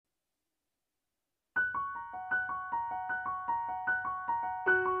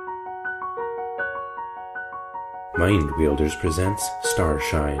Mind Wielders presents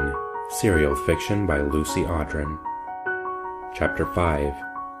Starshine, serial fiction by Lucy Audrin. Chapter 5,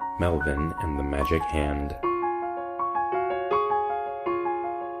 Melvin and the Magic Hand.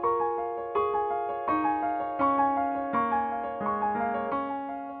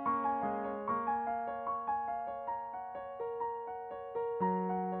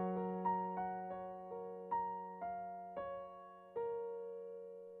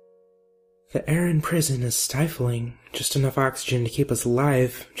 The air in prison is stifling. Just enough oxygen to keep us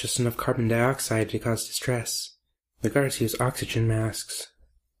alive, just enough carbon dioxide to cause distress. The guards use oxygen masks.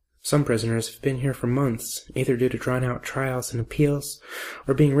 Some prisoners have been here for months, either due to drawn-out trials and appeals,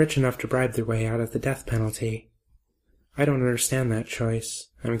 or being rich enough to bribe their way out of the death penalty. I don't understand that choice.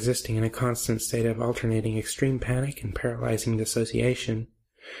 I'm existing in a constant state of alternating extreme panic and paralyzing dissociation.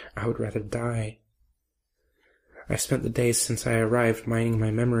 I would rather die. I've spent the days since I arrived mining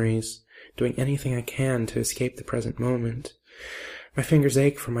my memories, doing anything I can to escape the present moment. My fingers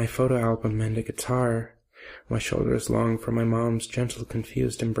ache for my photo album and a guitar. My shoulders long for my mom's gentle,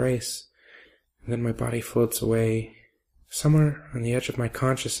 confused embrace. And then my body floats away. Somewhere on the edge of my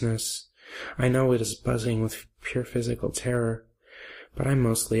consciousness, I know it is buzzing with pure physical terror, but I'm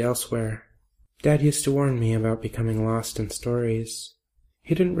mostly elsewhere. Dad used to warn me about becoming lost in stories.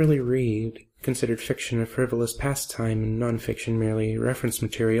 He didn't really read, considered fiction a frivolous pastime and non-fiction merely reference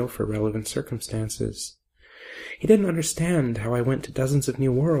material for relevant circumstances. He didn't understand how I went to dozens of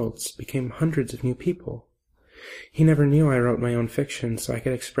new worlds, became hundreds of new people. He never knew I wrote my own fiction so I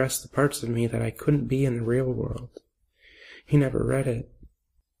could express the parts of me that I couldn't be in the real world. He never read it.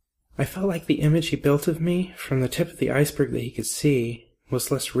 I felt like the image he built of me, from the tip of the iceberg that he could see, was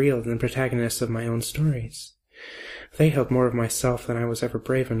less real than the protagonists of my own stories. They held more of myself than I was ever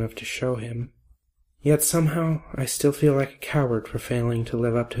brave enough to show him. Yet somehow I still feel like a coward for failing to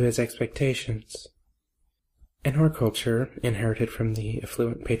live up to his expectations. In our culture, inherited from the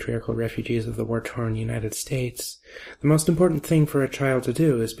affluent patriarchal refugees of the war-torn United States, the most important thing for a child to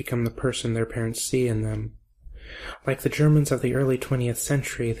do is become the person their parents see in them. Like the Germans of the early 20th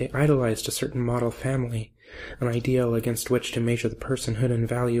century, they idolized a certain model family, an ideal against which to measure the personhood and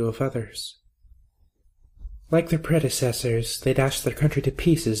value of others. Like their predecessors, they dashed their country to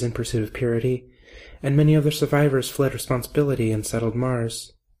pieces in pursuit of purity, and many of their survivors fled responsibility and settled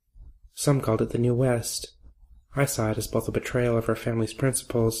Mars. Some called it the New West. I saw it as both a betrayal of our family's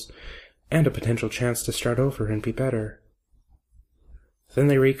principles and a potential chance to start over and be better. Then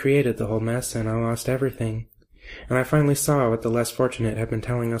they recreated the whole mess, and I lost everything, and I finally saw what the less fortunate had been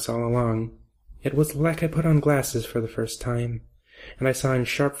telling us all along. It was like I put on glasses for the first time, and I saw in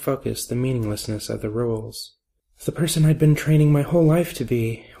sharp focus the meaninglessness of the rules. The person I'd been training my whole life to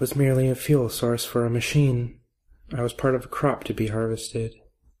be was merely a fuel source for a machine. I was part of a crop to be harvested.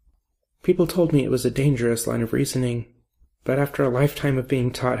 People told me it was a dangerous line of reasoning, but after a lifetime of being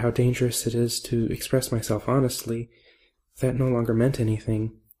taught how dangerous it is to express myself honestly, that no longer meant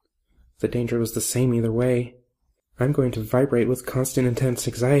anything. The danger was the same either way. I'm going to vibrate with constant intense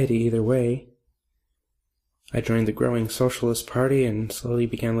anxiety either way. I joined the growing Socialist Party and slowly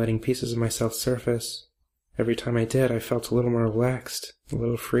began letting pieces of myself surface. Every time I did, I felt a little more relaxed, a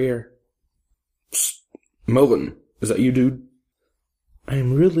little freer. Psst! Melvin, is that you, dude? I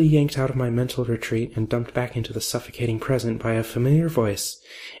am rudely yanked out of my mental retreat and dumped back into the suffocating present by a familiar voice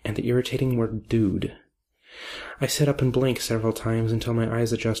and the irritating word dude. I sit up and blink several times until my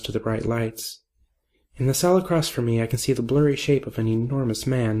eyes adjust to the bright lights. In the cell across from me, I can see the blurry shape of an enormous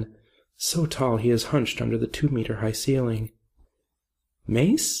man, so tall he is hunched under the 2-meter-high ceiling.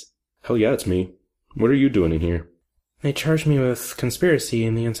 Mace? Hell yeah, it's me. What are you doing in here? They charged me with conspiracy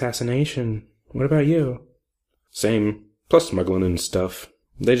and the assassination. What about you? Same, plus smuggling and stuff.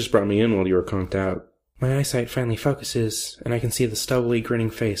 They just brought me in while you were conked out. My eyesight finally focuses, and I can see the stubbly, grinning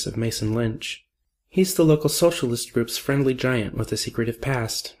face of Mason Lynch. He's the local socialist group's friendly giant with a secretive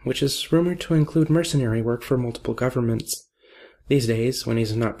past, which is rumored to include mercenary work for multiple governments. These days, when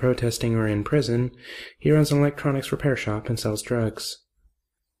he's not protesting or in prison, he runs an electronics repair shop and sells drugs.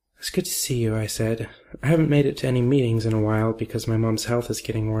 It's good to see you, I said. I haven't made it to any meetings in a while because my mom's health is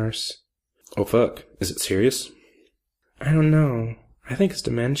getting worse. Oh fuck, is it serious? I don't know. I think it's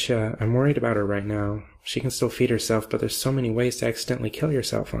dementia. I'm worried about her right now. She can still feed herself, but there's so many ways to accidentally kill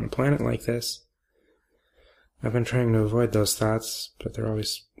yourself on a planet like this. I've been trying to avoid those thoughts, but they're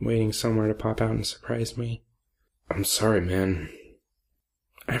always waiting somewhere to pop out and surprise me. I'm sorry, man.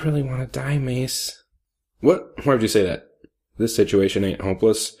 I really want to die, Mace. What? Why would you say that? This situation ain't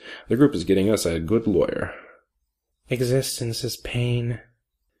hopeless. The group is getting us a good lawyer. Existence is pain.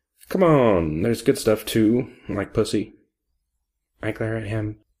 Come on, there's good stuff too, like pussy. I glare at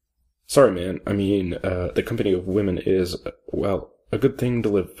him. Sorry, man. I mean, the company of women is, well, a good thing to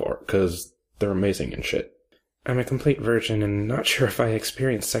live for, 'cause they're amazing and shit. I'm a complete virgin and not sure if I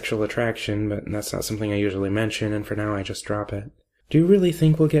experience sexual attraction, but that's not something I usually mention, and for now I just drop it. Do you really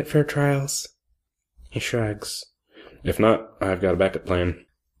think we'll get fair trials? He shrugs. If not, I've got a backup plan.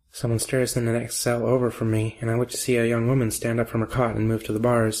 Someone stares in the next cell over from me, and I look to see a young woman stand up from her cot and move to the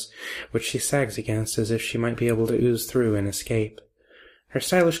bars, which she sags against as if she might be able to ooze through and escape. Her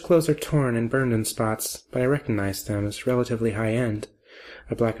stylish clothes are torn and burned in spots, but I recognize them as relatively high-end.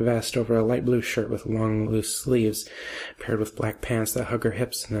 A black vest over a light blue shirt with long, loose sleeves, paired with black pants that hug her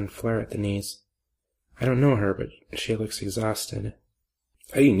hips and then flare at the knees. I don't know her, but she looks exhausted.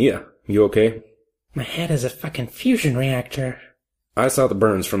 Hey, Nia, you okay? My head is a fucking fusion reactor. I saw the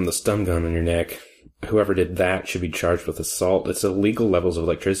burns from the stun gun on your neck. Whoever did that should be charged with assault. It's illegal levels of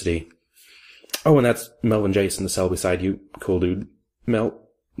electricity. Oh, and that's Melvin Jace in the cell beside you. Cool dude.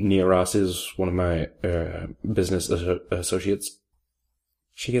 Nia Ross is one of my, business associates.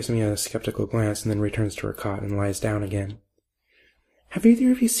 She gives me a skeptical glance and then returns to her cot and lies down again. Have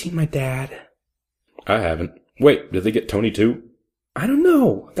either of you seen my dad? I haven't. Wait, did they get Tony too? I don't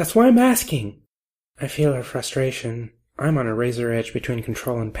know. That's why I'm asking. I feel her frustration. I'm on a razor edge between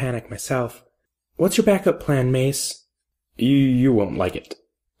control and panic myself. What's your backup plan, Mace? You won't like it.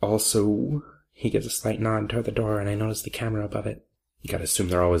 Also, he gives a slight nod toward the door and I notice the camera above it. You gotta assume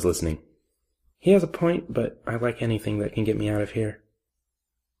they're always listening. He has a point, but I like anything that can get me out of here.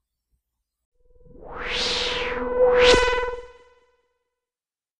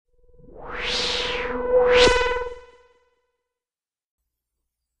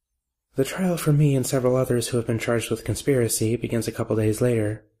 The trial for me and several others who have been charged with conspiracy begins a couple days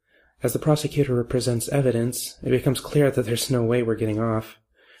later. As the prosecutor presents evidence, it becomes clear that there's no way we're getting off.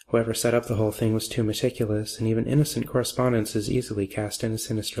 Whoever set up the whole thing was too meticulous, and even innocent correspondence is easily cast in a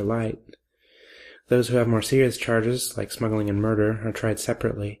sinister light. Those who have more serious charges, like smuggling and murder, are tried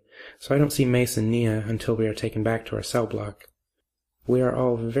separately, so I don't see Mace and Nia until we are taken back to our cell block. We are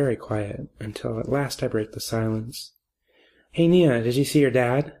all very quiet, until at last I break the silence. Hey Nia, did you see your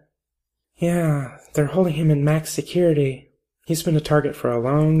dad? Yeah, they're holding him in max security. He's been a target for a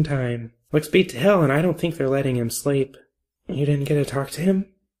long time. Looks beat to hell, and I don't think they're letting him sleep. You didn't get to talk to him?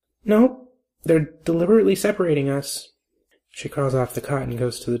 Nope. They're deliberately separating us. She crawls off the cot and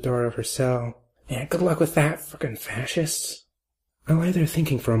goes to the door of her cell. Yeah, good luck with that, frickin' fascists. I lie there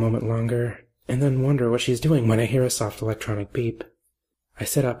thinking for a moment longer, and then wonder what she's doing when I hear a soft electronic beep. I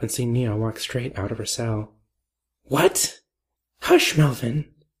sit up and see Nia walk straight out of her cell. What? Hush,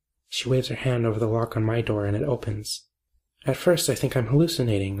 Melvin! She waves her hand over the lock on my door and it opens. At first I think I'm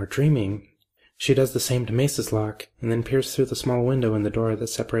hallucinating or dreaming. She does the same to Mace's lock, and then peers through the small window in the door that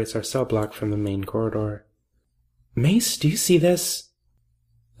separates our cell block from the main corridor. Mace, do you see this?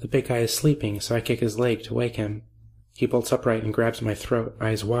 The big guy is sleeping, so I kick his leg to wake him. He bolts upright and grabs my throat,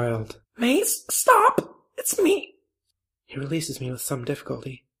 eyes wild. Mace, stop! It's me! He releases me with some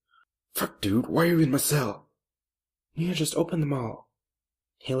difficulty. Fuck, dude, why are you in my cell? Nia just opened them all.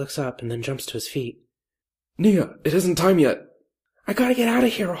 He looks up and then jumps to his feet. Nia, it isn't time yet. I gotta get out of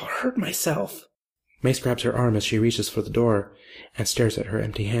here or I'll hurt myself. Mace grabs her arm as she reaches for the door and stares at her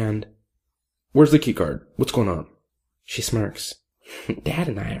empty hand. Where's the keycard? What's going on? She smirks. Dad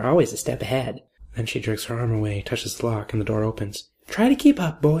and I are always a step ahead. Then she jerks her arm away, touches the lock, and the door opens. Try to keep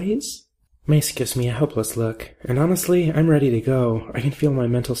up, boys. Mace gives me a helpless look, and honestly, I'm ready to go. I can feel my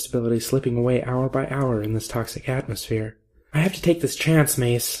mental stability slipping away hour by hour in this toxic atmosphere. I have to take this chance,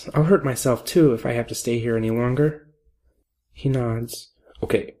 Mace. I'll hurt myself, too, if I have to stay here any longer. He nods.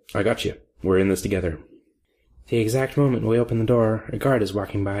 Okay, I got you. We're in this together. The exact moment we open the door, a guard is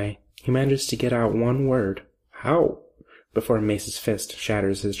walking by. He manages to get out one word. How? Before Mace's fist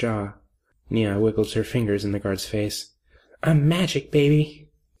shatters his jaw. Nia wiggles her fingers in the guard's face. I'm magic,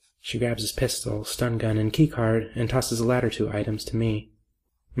 baby. She grabs his pistol, stun gun, and keycard, and tosses the latter two items to me.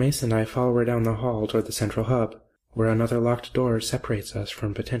 Mace and I follow her down the hall toward the central hub, where another locked door separates us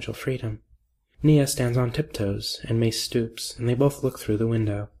from potential freedom. Nia stands on tiptoes, and Mace stoops, and they both look through the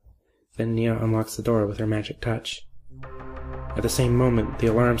window. Then Nia unlocks the door with her magic touch. At the same moment, the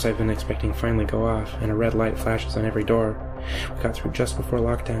alarms I've been expecting finally go off, and a red light flashes on every door. We got through just before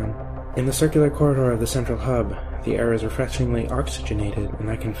lockdown. In the circular corridor of the central hub, the air is refreshingly oxygenated, and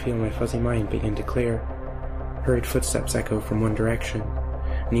I can feel my fuzzy mind begin to clear. Hurried footsteps echo from one direction.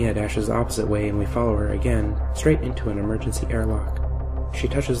 Nia dashes the opposite way, and we follow her again, straight into an emergency airlock. She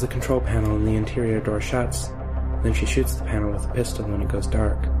touches the control panel and the interior door shuts. Then she shoots the panel with a pistol when it goes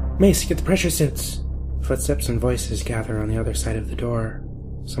dark. Mace, get the pressure suits! Footsteps and voices gather on the other side of the door.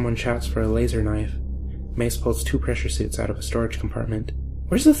 Someone shouts for a laser knife. Mace pulls 2 pressure suits out of a storage compartment.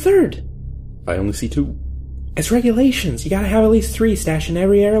 Where's the third? I only see 2. It's regulations. You gotta have at least 3 stashed in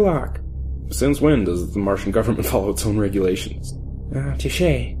every airlock. Since when does the Martian government follow its own regulations?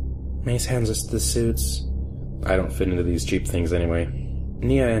 Touché. Mace hands us the suits. I don't fit into these cheap things anyway.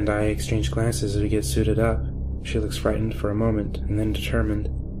 Nia and I exchange glances as we get suited up. She looks frightened for a moment, and then determined.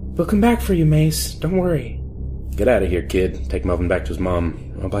 We'll come back for you, Mace. Don't worry. Get out of here, kid. Take Melvin back to his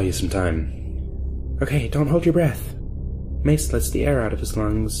mom. I'll buy you some time. Okay, don't hold your breath. Mace lets the air out of his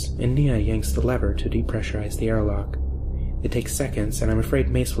lungs, and Nia yanks the lever to depressurize the airlock. It takes seconds, and I'm afraid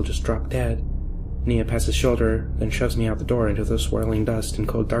Mace will just drop dead. Nia pats his shoulder, then shoves me out the door into the swirling dust and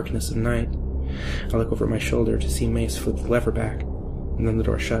cold darkness of night. I look over my shoulder to see Mace flip the lever back, and then the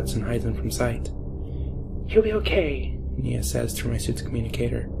door shuts and hides him from sight. He'll be okay, Nia says through my suit's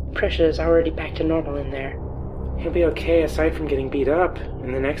communicator. Pressure is already back to normal in there. He'll be okay aside from getting beat up,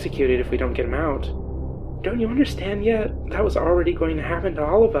 and then executed if we don't get him out. Don't you understand yet? That was already going to happen to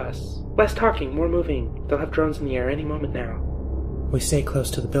all of us. Less talking, more moving. They'll have drones in the air any moment now. We stay close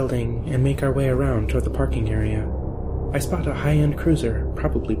to the building and make our way around toward the parking area. I spot a high-end cruiser,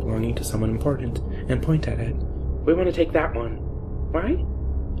 probably belonging to someone important, and point at it. We want to take that one. Why?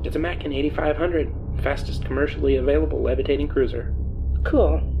 It's a Mackin 8500, fastest commercially available levitating cruiser.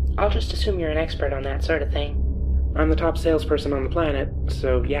 Cool. I'll just assume you're an expert on that sort of thing. I'm the top salesperson on the planet,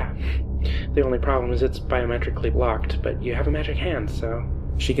 so yeah. The only problem is it's biometrically blocked, but you have a magic hand, so...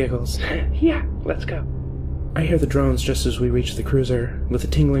 She giggles. Yeah, let's go. I hear the drones just as we reach the cruiser. With a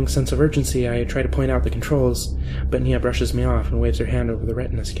tingling sense of urgency, I try to point out the controls, but Nia brushes me off and waves her hand over the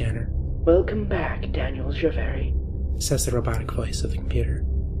retina scanner. Welcome back, Daniel Javeri, says the robotic voice of the computer.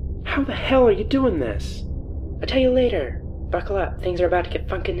 How the hell are you doing this? I'll tell you later. Buckle up, things are about to get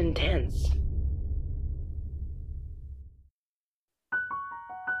funkin' intense.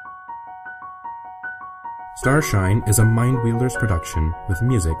 Starshine is a Mindwheelers production with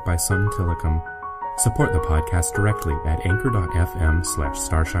music by Sun Tillicum. Support the podcast directly at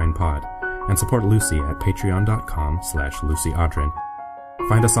anchor.fm/starshinepod and support Lucy at patreon.com/LucyAudrin.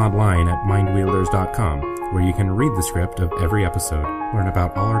 Find us online at mindwheelers.com, where you can read the script of every episode, learn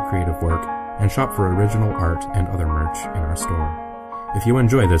about all our creative work, and shop for original art and other merch in our store. If you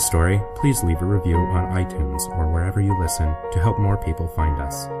enjoy this story, please leave a review on iTunes or wherever you listen to help more people find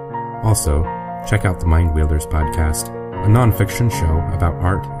us. Also, check out the Mindwheelers podcast, a non-fiction show about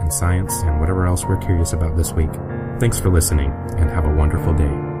art and science and whatever else we're curious about this week. Thanks for listening, and have a wonderful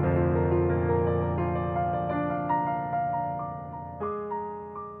day.